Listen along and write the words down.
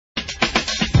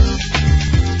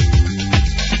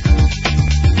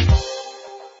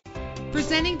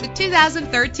Presenting the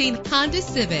 2013 Honda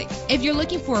Civic. If you're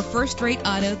looking for a first-rate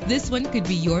auto, this one could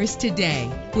be yours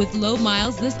today. With low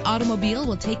miles, this automobile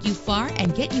will take you far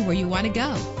and get you where you want to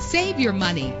go. Save your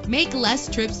money. Make less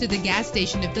trips to the gas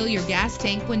station to fill your gas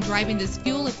tank when driving this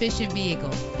fuel-efficient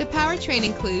vehicle. The powertrain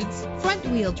includes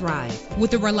front-wheel drive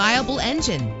with a reliable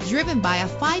engine driven by a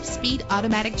 5-speed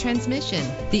automatic transmission.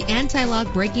 The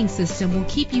anti-lock braking system will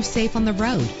keep you safe on the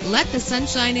road. Let the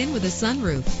sunshine in with a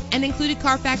sunroof. An included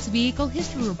Carfax Vehicle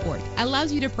History Report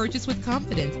allows you to purchase with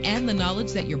confidence and the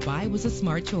knowledge that your buy was a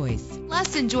smart choice.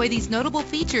 Plus, enjoy these notable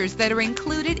features that are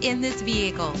included in this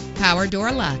vehicle: power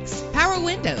door locks, power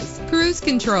windows, cruise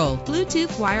control,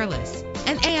 Bluetooth wireless,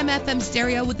 an AM/FM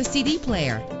stereo with a CD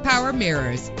player, power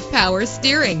mirrors, power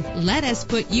steering. Let us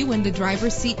put you in the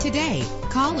driver's seat today.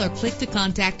 Call or click to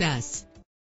contact us.